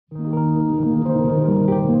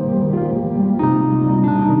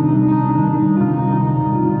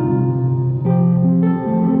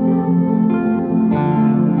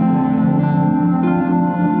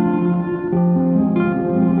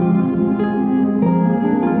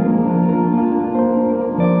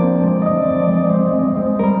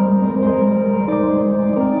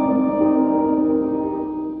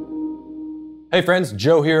Hey friends,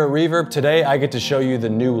 Joe here at Reverb. Today I get to show you the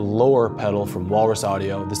new lower pedal from Walrus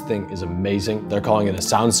Audio. This thing is amazing. They're calling it a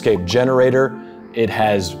Soundscape generator. It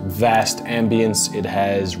has vast ambience, it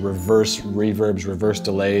has reverse reverbs, reverse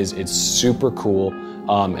delays. It's super cool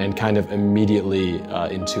and kind of immediately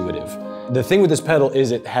intuitive. The thing with this pedal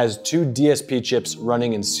is it has two DSP chips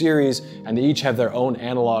running in series, and they each have their own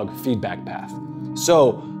analog feedback path.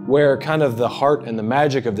 So where kind of the heart and the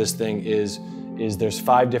magic of this thing is there's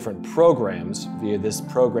 5 different programs via this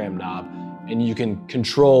program knob, and you can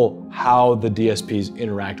control how the DSPs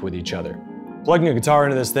interact with each other. Plugging a guitar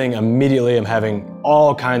into this thing, immediately I'm having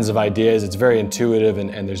all kinds of ideas. It's very intuitive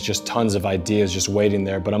and there's just tons of ideas just waiting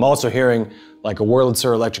there. But I'm also hearing like a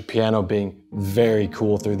Wurlitzer electric piano being very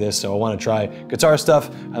cool through this. So I want to try guitar stuff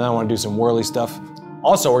and then I want to do some whirly stuff.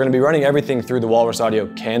 Also, we're going to be running everything through the Walrus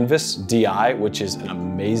Audio Canvas DI, which is an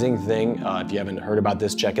amazing thing. If you haven't heard about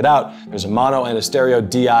this, check it out. There's a mono and a stereo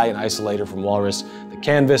DI and isolator from Walrus. The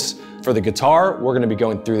Canvas, for the guitar, we're going to be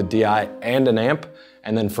going through the DI and an amp.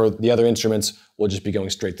 And then for the other instruments, we'll just be going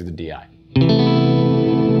straight through the DI.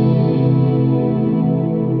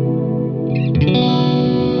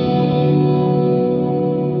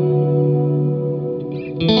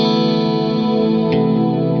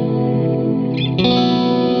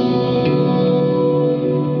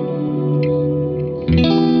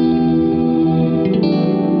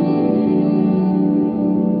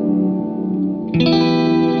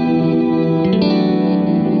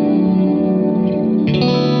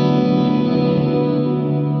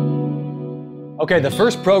 Okay, the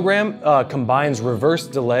first program combines reverse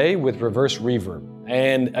delay with reverse reverb.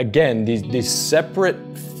 And again, these separate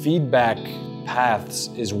feedback paths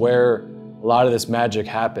is where a lot of this magic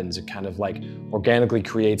happens. It kind of like organically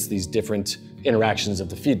creates these different interactions of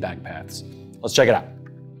the feedback paths. Let's check it out.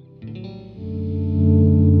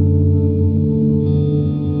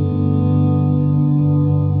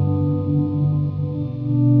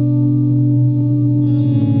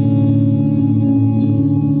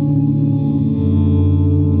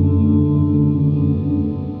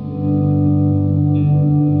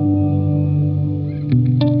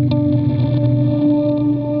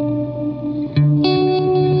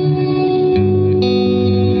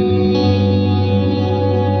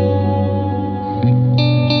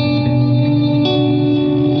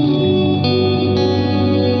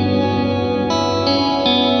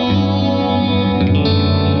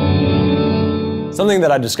 Something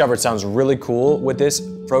that I discovered sounds really cool with this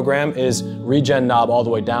program is regen knob all the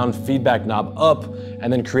way down, feedback knob up,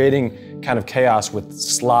 and then creating kind of chaos with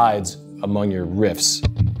slides among your riffs.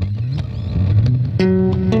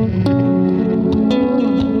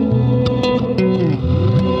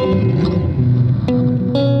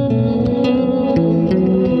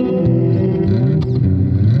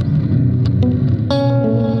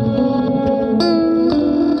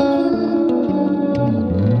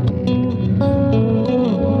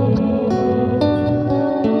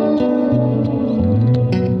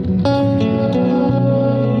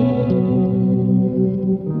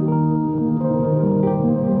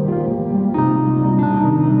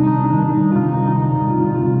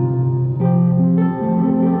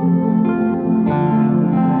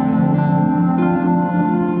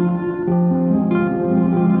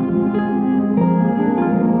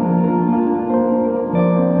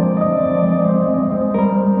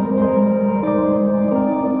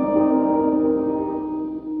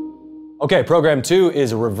 Okay, program 2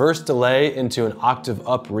 is a reverse delay into an octave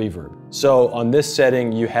up reverb. So on this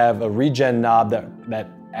setting, you have a regen knob that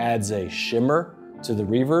adds a shimmer to the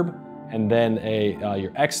reverb, and then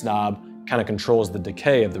your X knob kind of controls the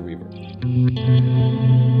decay of the reverb.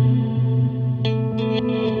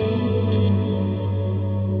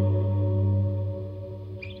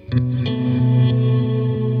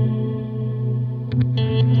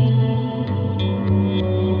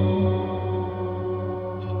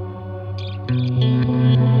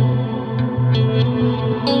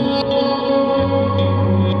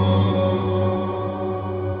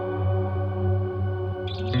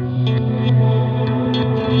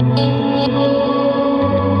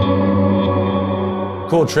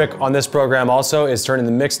 Cool trick on this program also is turning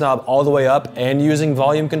the mix knob all the way up and using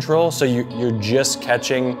volume control, so you're just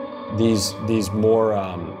catching these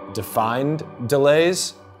more defined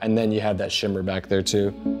delays, and then you have that shimmer back there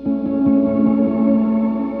too.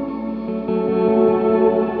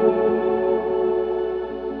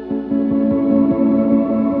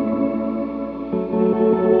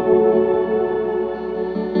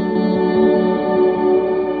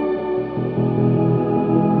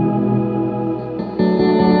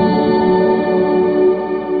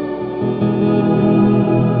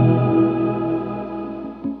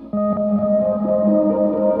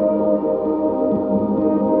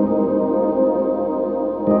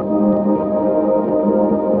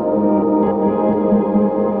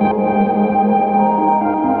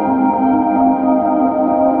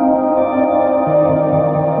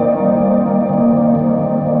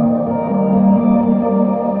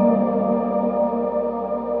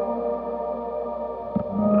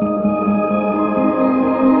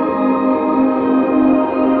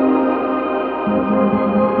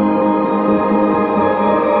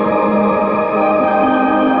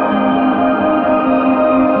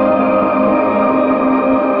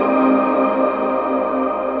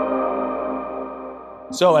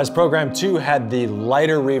 So as program 2 had the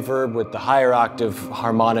lighter reverb with the higher octave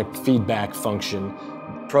harmonic feedback function,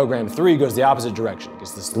 program 3 goes the opposite direction.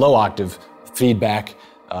 It's this low octave feedback,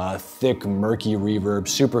 thick, murky reverb,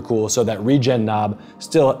 super cool. So that regen knob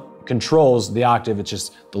still controls the octave, it's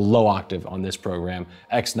just the low octave on this program.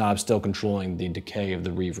 X knob still controlling the decay of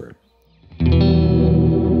the reverb.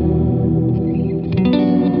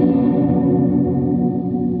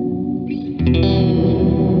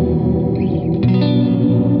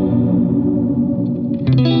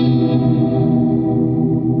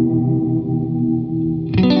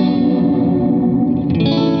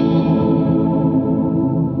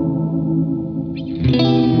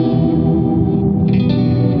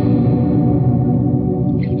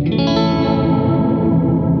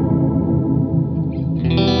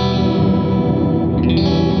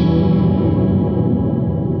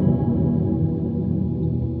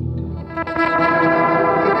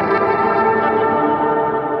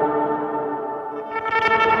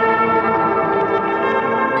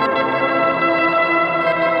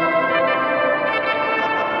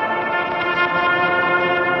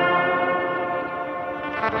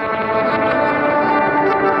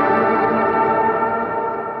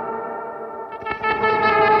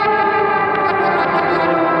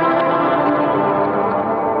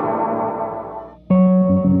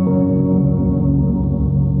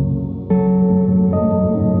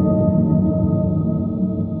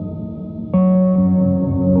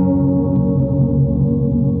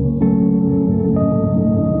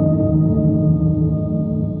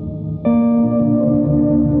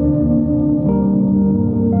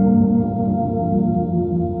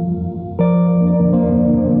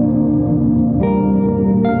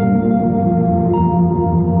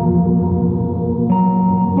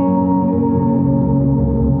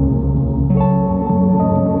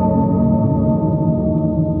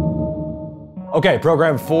 Okay,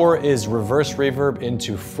 program 4 is reverse reverb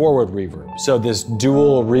into forward reverb. So this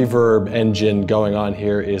dual reverb engine going on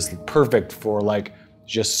here is perfect for like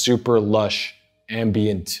just super lush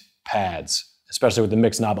ambient pads, especially with the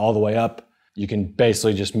mix knob all the way up. You can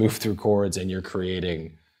basically just move through chords and you're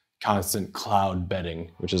creating constant cloud bedding,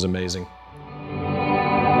 which is amazing.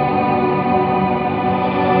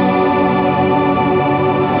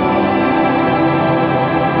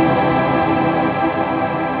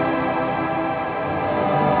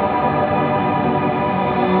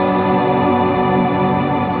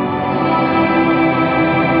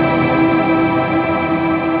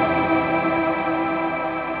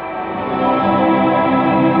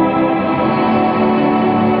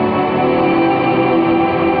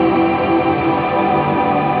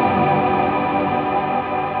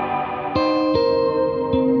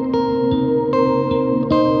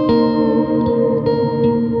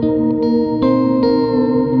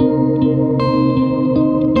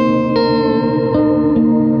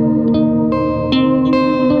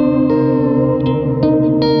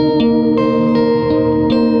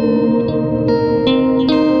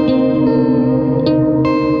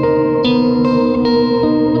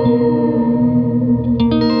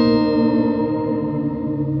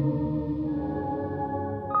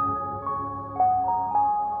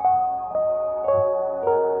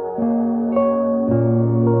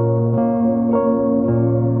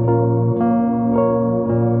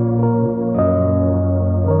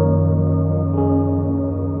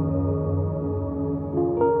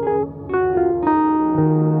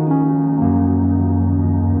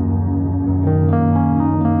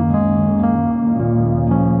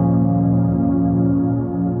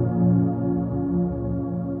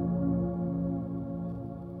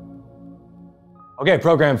 Okay,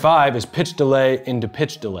 program 5 is pitch delay into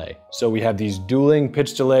pitch delay. So we have these dueling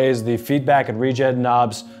pitch delays. The feedback and regen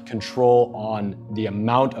knobs control on the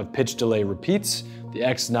amount of pitch delay repeats. The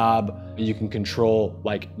X knob, you can control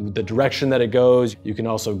like the direction that it goes. You can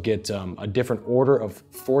also get a different order of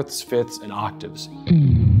fourths, fifths, and octaves.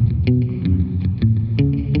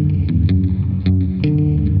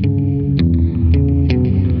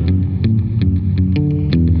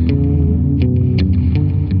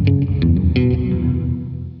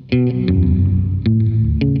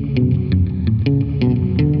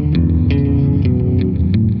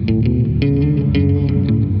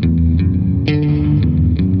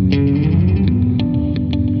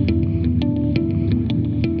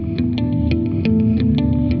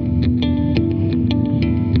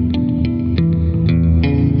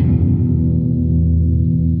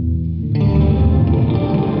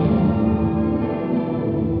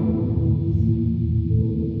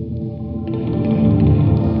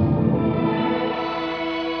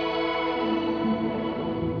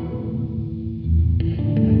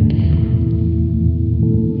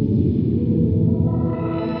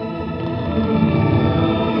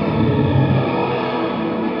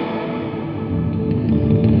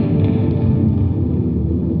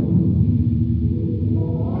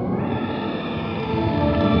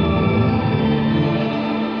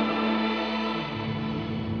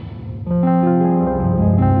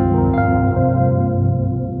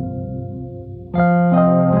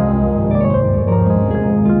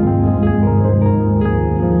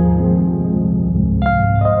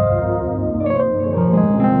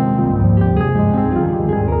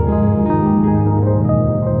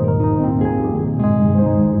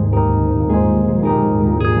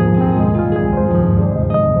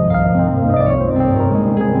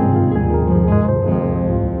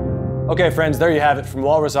 Okay friends, there you have it from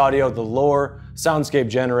Walrus Audio, the Lower Soundscape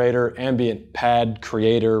Generator, Ambient Pad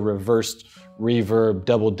Creator, Reversed Reverb,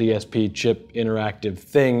 Double DSP chip interactive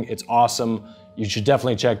thing. It's awesome. You should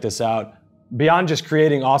definitely check this out. Beyond just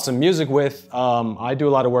creating awesome music with, I do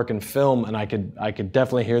a lot of work in film, and I could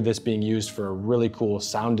definitely hear this being used for a really cool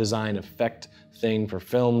sound design effect thing for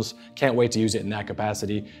films. Can't wait to use it in that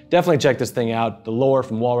capacity. Definitely check this thing out. The Lower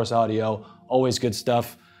from Walrus Audio, always good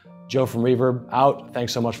stuff. Joe from Reverb out.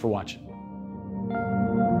 Thanks so much for watching.